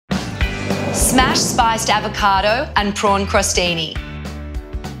smashed spiced avocado and prawn crostini.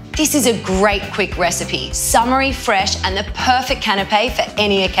 This is a great quick recipe, summery, fresh and the perfect canapé for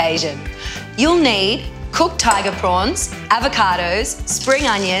any occasion. You'll need cooked tiger prawns, avocados, spring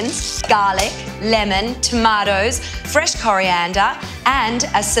onions, garlic, lemon, tomatoes, fresh coriander and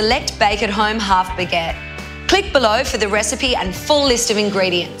a select bake-at-home half baguette. Click below for the recipe and full list of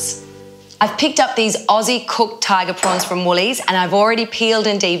ingredients. I've picked up these Aussie cooked tiger prawns from Woolies and I've already peeled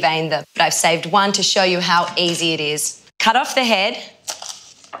and deveined them, but I've saved one to show you how easy it is. Cut off the head,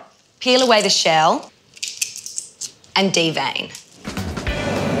 peel away the shell and devein.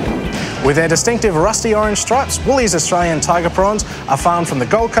 With their distinctive rusty orange stripes, Woolies Australian tiger prawns are farmed from the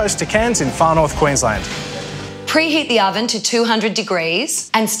Gold Coast to Cairns in far north Queensland. Preheat the oven to 200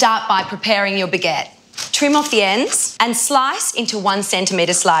 degrees and start by preparing your baguette. Trim off the ends and slice into 1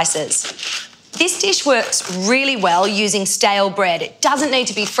 centimetre slices. This dish works really well using stale bread. It doesn't need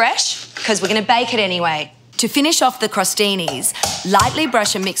to be fresh because we're going to bake it anyway. To finish off the crostinis, lightly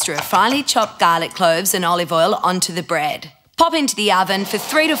brush a mixture of finely chopped garlic cloves and olive oil onto the bread. Pop into the oven for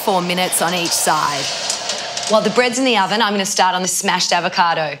 3 to 4 minutes on each side. While the bread's in the oven, I'm going to start on the smashed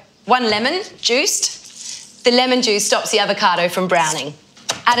avocado. 1 lemon, juiced. The lemon juice stops the avocado from browning.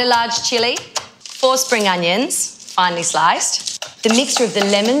 Add a large chilli, 4 spring onions, finely sliced. The mixture of the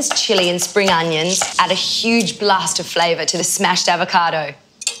lemons, chilli and spring onions add a huge blast of flavour to the smashed avocado.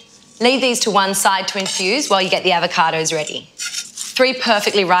 Leave these to one side to infuse while you get the avocados ready. 3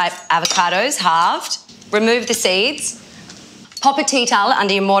 perfectly ripe avocados, halved. Remove the seeds. Pop a tea towel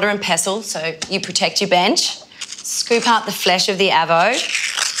under your mortar and pestle so you protect your bench. Scoop out the flesh of the avo,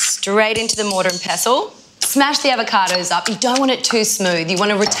 straight into the mortar and pestle. Smash the avocados up. You don't want it too smooth. You want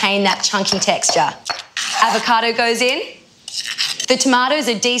to retain that chunky texture. Avocado goes in. The tomatoes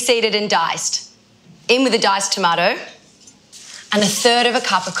are de-seeded and diced. In with a diced tomato and 1/3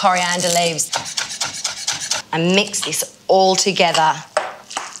 cup of coriander leaves. And mix this all together.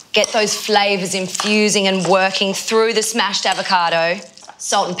 Get those flavours infusing and working through the smashed avocado.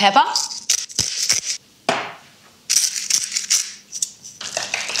 Salt and pepper.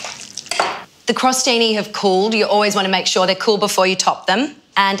 The crostini have cooled. You always want to make sure they're cool before you top them.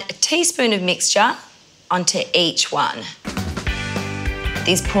 And a teaspoon of mixture onto each one.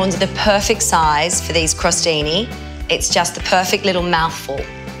 These prawns are the perfect size for these crostini. It's just the perfect little mouthful.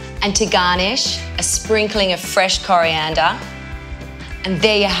 And to garnish, a sprinkling of fresh coriander. And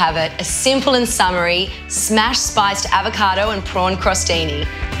there you have it, a simple and summery smashed spiced avocado and prawn crostini.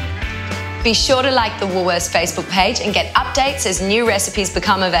 Be sure to like the Woolworths Facebook page and get updates as new recipes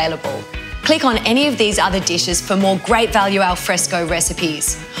become available. Click on any of these other dishes for more great value al fresco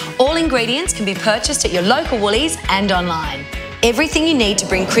recipes. All ingredients can be purchased at your local Woolies and online. Everything you need to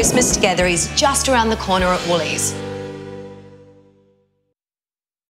bring Christmas together is just around the corner at Woolies.